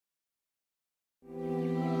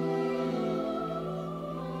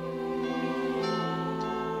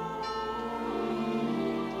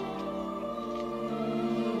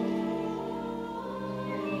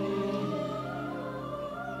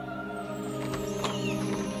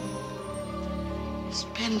Miss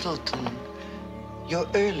Pendleton, you're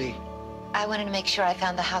early. I wanted to make sure I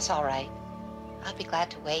found the house all right. I'll be glad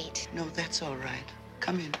to wait. No, that's all right.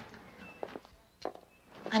 Come in.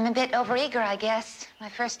 I'm a bit overeager, I guess. My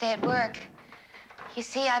first day at work. You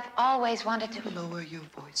see, I've always wanted to... Lower your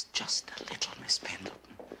voice just a little, Miss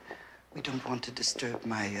Pendleton. We don't want to disturb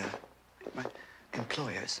my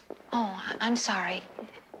employers. Oh, I'm sorry.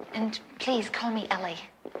 And please call me Ellie.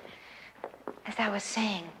 As I was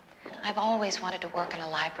saying, I've always wanted to work in a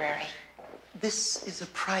library. This is a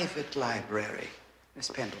private library, Miss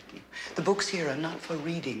Pendleton. The books here are not for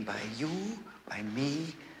reading by you, by me,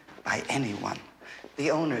 by anyone. The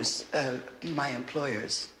owners, my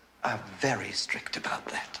employers, are very strict about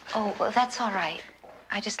that. Oh, well, that's all right.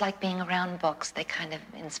 I just like being around books. They kind of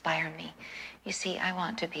inspire me. You see, I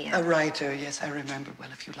want to be a writer, yes, I remember. Well,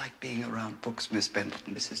 if you like being around books, Miss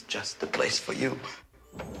Pendleton, this is just the place for you.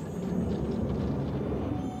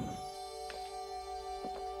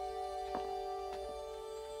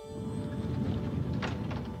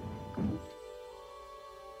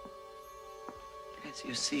 As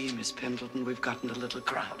you see, Miss Pendleton, we've gotten a little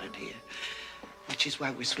crowded here, which is why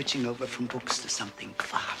we're switching over from books to something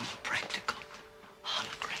far more practical.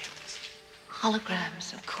 Holograms.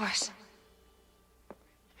 Holograms, of course.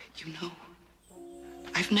 You know,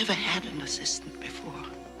 I've never had an assistant before,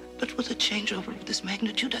 but with a changeover of this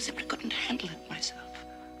magnitude, I simply couldn't handle it myself.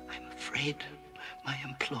 I'm afraid my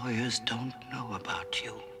employers don't know about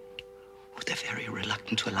you. Oh, they're very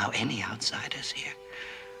reluctant to allow any outsiders here.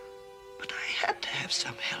 But I had to have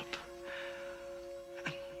some help.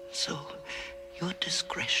 And so, your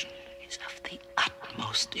discretion is of the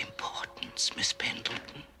utmost importance, Miss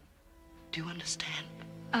Pendleton. Do you understand?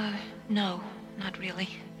 No, not really.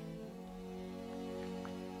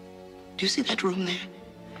 Do you see that room there?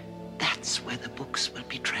 That's where the books will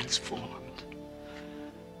be transformed.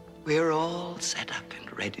 We're all set up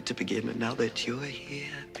and ready to begin, and now that you're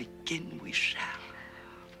here, begin we shall.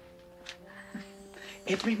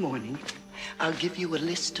 Every morning, I'll give you a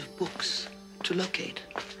list of books to locate.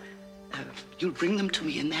 You'll bring them to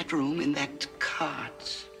me in that room, in that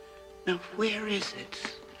cart. Now, where is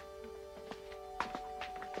it?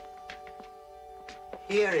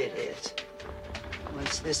 Here it is.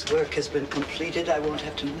 Once this work has been completed, I won't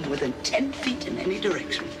have to move more than 10 feet in any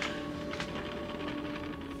direction.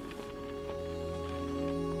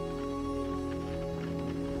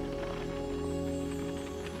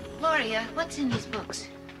 Gloria, what's in these books?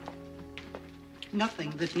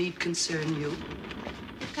 Nothing that need concern you.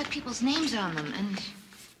 They've got people's names on them and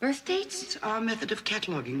birth dates? It's our method of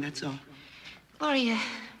cataloging, that's all. Gloria,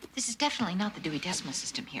 this is definitely not the Dewey Decimal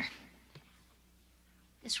System here.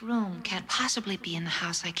 This room can't possibly be in the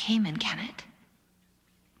house I came in, can it?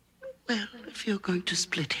 Well, if you're going to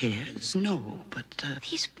split hairs, no, but,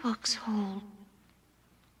 These books hold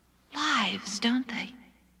lives, don't they?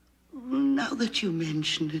 Now that you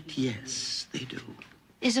mention it, yes, they do.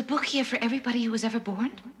 Is a book here for everybody who was ever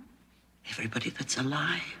born? Everybody that's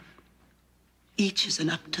alive. Each is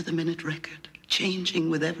an up-to-the-minute record,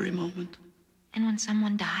 changing with every moment. And when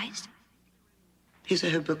someone dies? His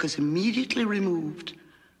or her book is immediately removed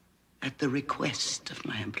at the request of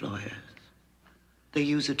my employers. They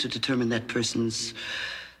use it to determine that person's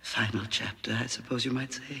final chapter, I suppose you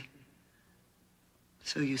might say.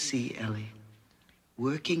 So you see, Ellie,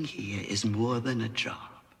 working here is more than a job.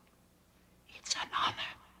 It's an honor.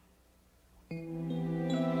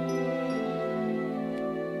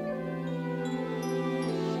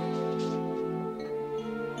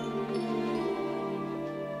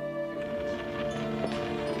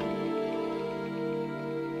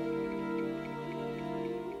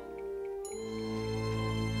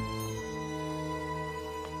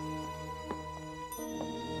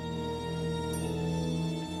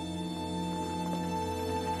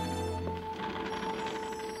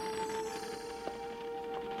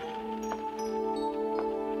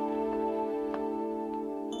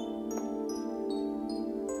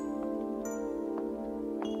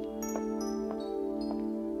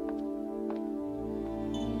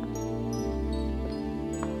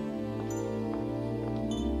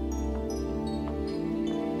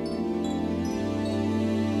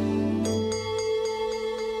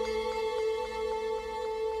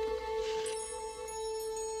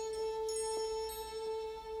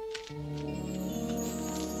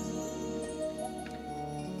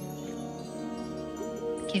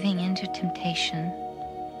 Giving in to temptation,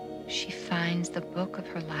 she finds the book of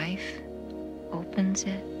her life, opens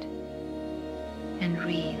it, and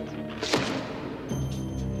reads.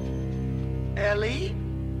 Ellie,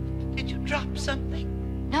 did you drop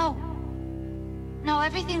something? No. No,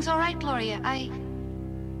 everything's all right, Gloria. I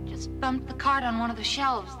Just bumped the card on one of the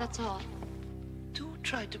shelves, that's all. Do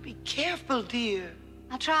try to be careful, dear.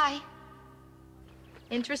 I'll try.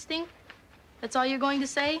 Interesting? That's all you're going to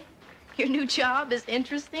say? Your new job is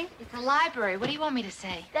interesting? It's a library. What do you want me to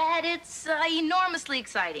say? That it's enormously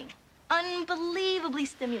exciting. Unbelievably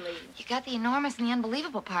stimulating. You got the enormous and the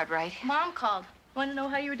unbelievable part right. Mom called. Want to know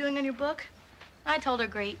how you were doing on your book? I told her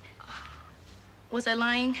great. Was I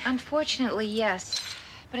lying? Unfortunately, yes.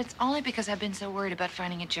 But it's only because I've been so worried about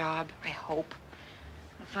finding a job, I hope.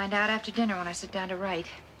 I'll find out after dinner when I sit down to write.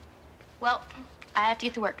 Well, I have to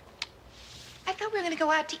get to work. I thought we were going to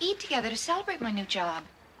go out to eat together to celebrate my new job.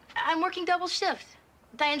 I'm working double shift.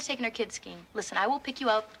 Diane's taking her kids skiing. Listen, I will pick you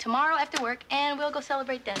up tomorrow after work, and we'll go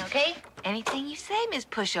celebrate then, okay? Anything you say, Miss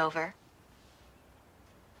Pushover.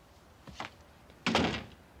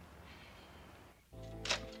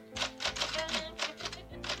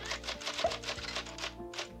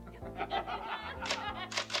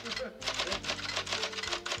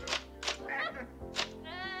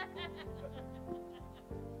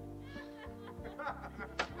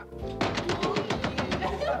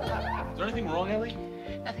 Is there anything wrong, Ellie?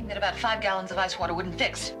 Nothing that about 5 gallons of ice water wouldn't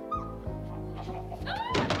fix.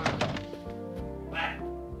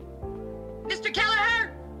 Mr.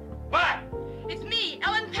 Kelleher! What? It's me,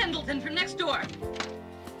 Ellen Pendleton from next door.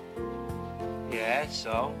 Yeah,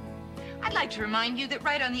 so? I'd like to remind you that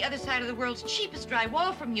right on the other side of the world's cheapest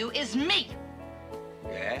drywall from you is me.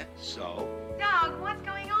 Yeah, so? Doug, what's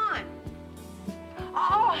going on?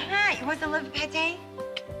 Oh, hi. You want the live pate?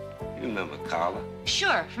 You remember Carla?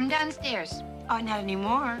 Sure, from downstairs. Oh, not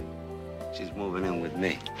anymore. She's moving in with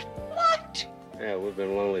me. What? Yeah, we've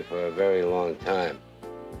been lonely for a very long time.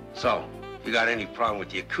 So, if you got any problem with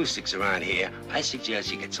the acoustics around here, I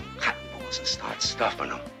suggest you get some cotton balls and start stuffing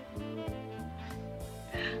them.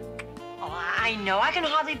 Oh, I know. I can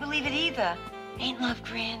hardly believe it either. Ain't love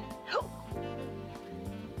grand?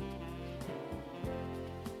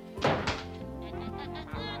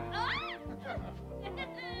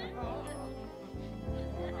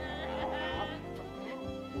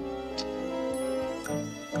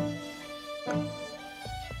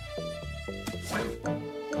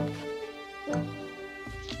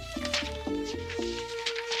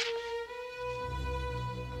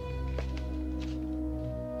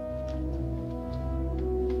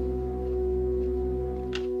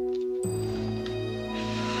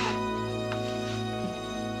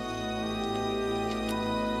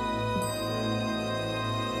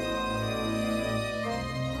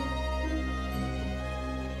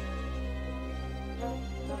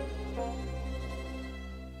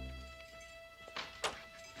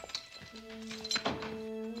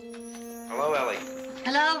 Hello, Ellie.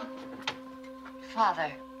 Hello,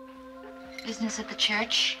 Father. Business at the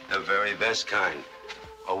church? The very best kind.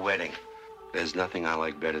 A wedding. There's nothing I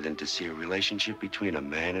like better than to see a relationship between a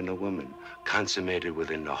man and a woman consummated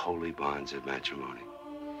within the holy bonds of matrimony.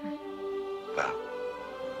 Well,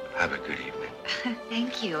 have a good evening.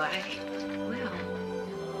 Thank you. I will.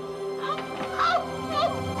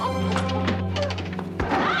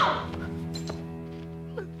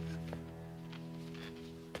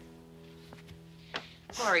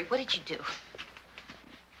 Lori, what did you do?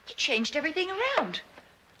 You changed everything around.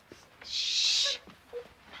 Shh.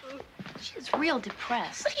 She's real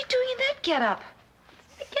depressed. What are you doing in that getup?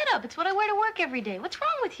 Get up. It's what I wear to work every day. What's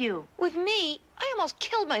wrong with you? With me, I almost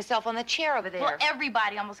killed myself on that chair over there. Well,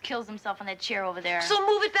 everybody almost kills himself on that chair over there. So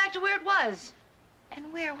move it back to where it was.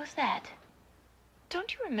 And where was that?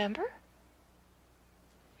 Don't you remember?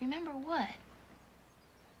 Remember what?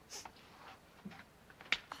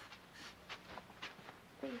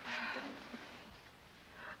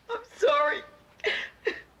 I'm sorry.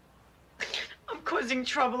 I'm causing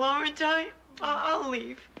trouble, aren't I? I'll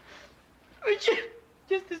leave.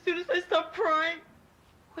 Just as soon as I stop crying.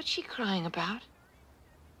 What's she crying about?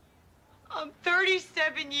 I'm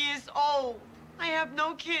 37 years old. I have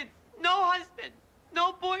no kids, no husband,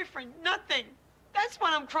 no boyfriend, nothing. That's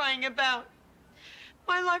what I'm crying about.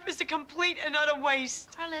 My life is a complete and utter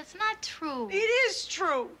waste. Carla, it's not true. It is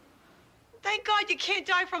true. Thank God you can't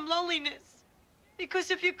die from loneliness. Because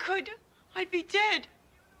if you could, I'd be dead.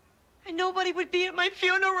 And nobody would be at my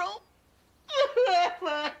funeral.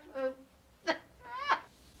 God.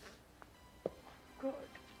 Oh,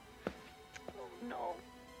 no.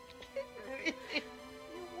 You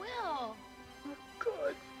will. Oh,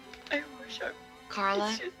 God. I wish I...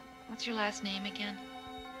 Carla, what's your last name again?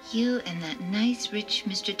 You and that nice, rich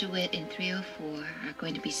Mr. DeWitt in 304 are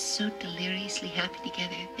going to be so deliriously happy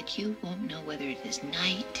together that you won't know whether it is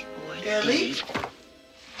night or Ellie? day.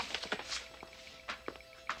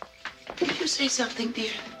 Did you say something,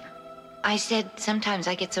 dear? I said sometimes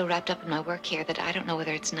I get so wrapped up in my work here that I don't know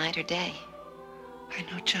whether it's night or day. I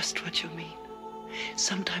know just what you mean.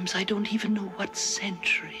 Sometimes I don't even know what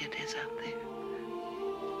century it is out there.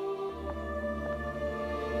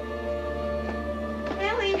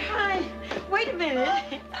 Ellie, hi. Wait a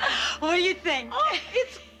minute. What do you think? Oh,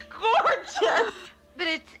 it's gorgeous. But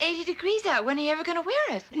it's 80 degrees out. When are you ever going to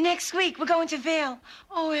wear it? Next week, we're going to Vail.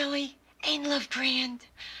 Oh, Ellie, ain't love grand?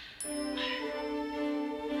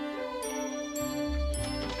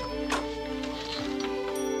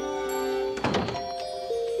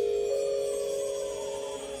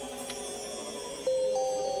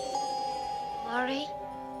 Laurie?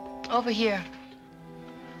 Over here.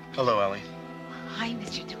 Hello, Ellie. Hi,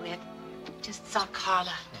 Mr. DeWitt. Just saw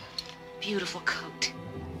Carla. Beautiful coat.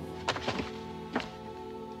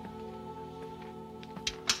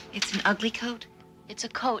 It's an ugly coat? It's a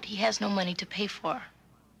coat he has no money to pay for.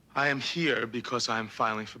 I am here because I am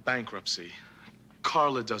filing for bankruptcy.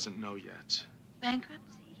 Carla doesn't know yet.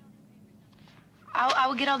 Bankruptcy? I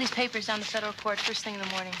will get all these papers down to federal court first thing in the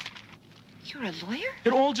morning. You're a lawyer?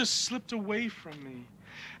 It all just slipped away from me.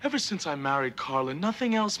 Ever since I married Carla,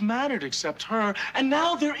 nothing else mattered except her, and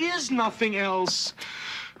now there is nothing else.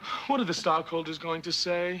 What are the stockholders going to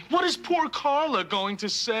say? What is poor Carla going to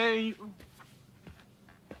say?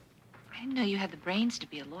 I didn't know you had the brains to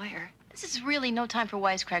be a lawyer. This is really no time for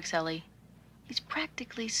wisecracks, Ellie. He's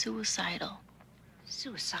practically suicidal.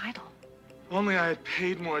 Suicidal? Only I had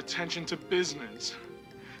paid more attention to business.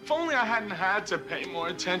 If only I hadn't had to pay more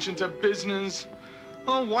attention to business.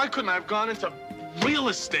 Oh, why couldn't I have gone into real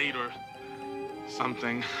estate or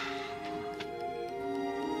something?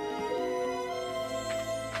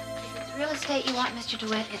 If it's real estate you want, Mr.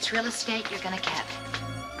 DeWitt, it's real estate you're gonna get.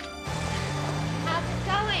 How's it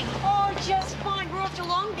going? Oh, just fine. We're off to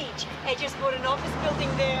Long Beach. I just bought an office building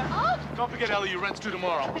there. Oh, Don't forget, Ellie, your rent's due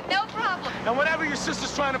tomorrow. no problem. And whatever your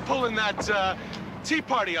sister's trying to pull in that tea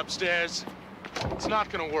party upstairs, it's not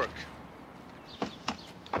gonna work.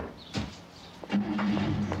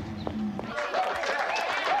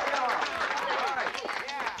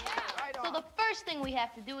 So the first thing we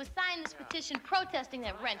have to do is sign this petition protesting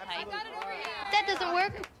that rent hike. If that doesn't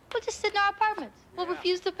work, we'll just sit in our apartments. We'll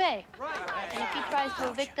refuse to pay. And if he tries to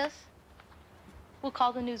evict us, we'll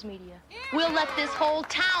call the news media. We'll let this whole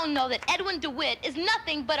town know that Edwin DeWitt is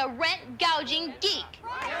nothing but a rent-gouging geek.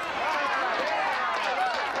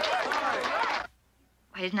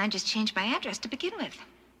 Why didn't I just change my address to begin with?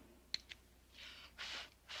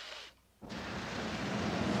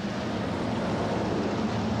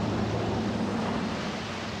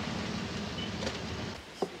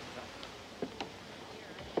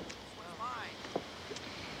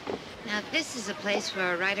 Now, this is a place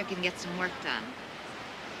where a writer can get some work done.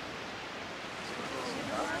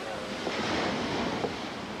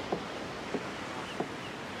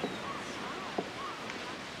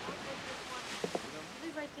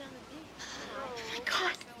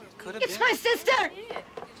 It's my sister!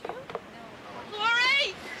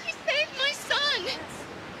 Laurie! She saved my son!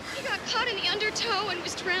 He got caught in the undertow and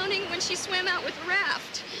was drowning when she swam out with a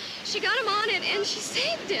raft. She got him on it and she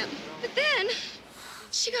saved him. But then,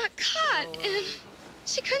 she got caught and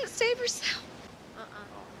she couldn't save herself.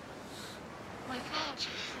 My fault.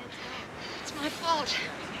 It's my fault.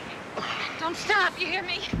 Don't stop, you hear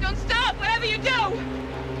me? Don't stop, whatever you do!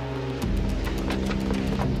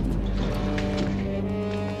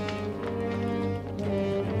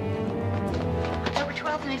 October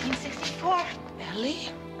 12th, 1964. Ellie?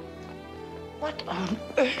 What on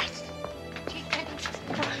earth?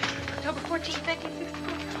 October 14th,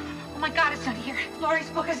 1964. Oh my God, it's not here. Laurie's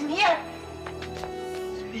book isn't here.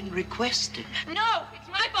 It's been requested. No, it's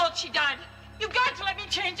my fault she died. You've got to let me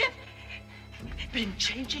change it. Been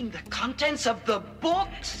changing the contents of the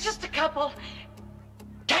books? Just a couple.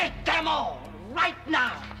 Take them all, right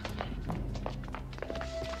now.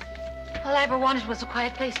 All I ever wanted was a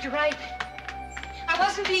quiet place to write. I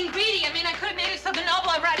wasn't being greedy. I mean, I could have made it so the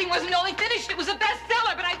novel I'm writing wasn't only finished, it was a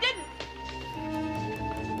bestseller, but I didn't.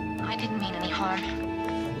 I didn't mean any harm.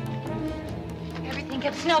 Everything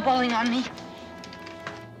kept snowballing on me.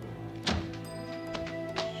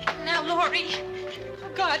 Now, Laurie.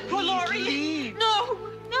 Oh, God, poor Laurie. Leave. No,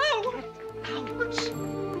 no. Ouch.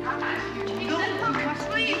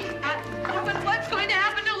 Please. But what's going to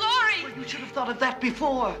happen to Laurie? Well, you should have thought of that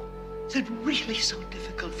before. Is it really so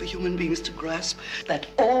difficult for human beings to grasp that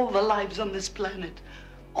all the lives on this planet,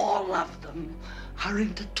 all of them, are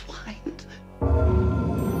intertwined?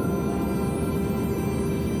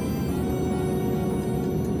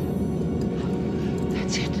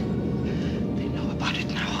 That's it. They know about it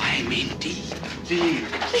now. I mean, deep.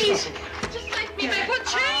 Please, just let me make what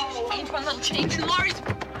change. Ain't change Laurie's...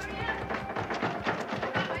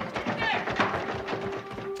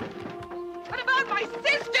 What about my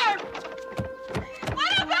sister?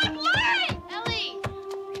 What about Laurie? Ellie!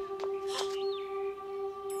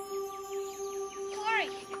 Laurie!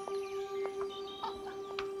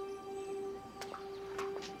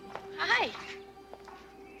 Hi.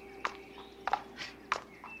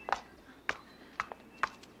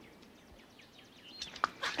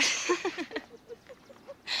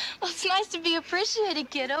 Well, it's nice to be appreciated,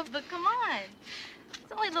 kiddo, but come on.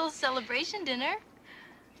 It's only a little celebration dinner.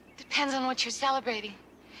 Depends on what you're celebrating.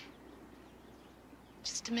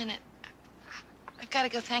 Just a minute. I've got to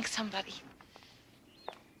go thank somebody.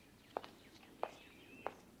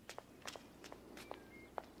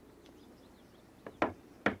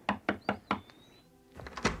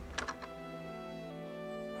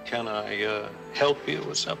 Can I help you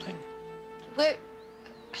with something?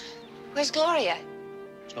 Where's Gloria?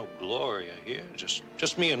 There's no Gloria here,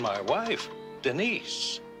 just me and my wife,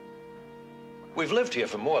 Denise. We've lived here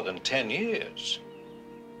for more than 10 years.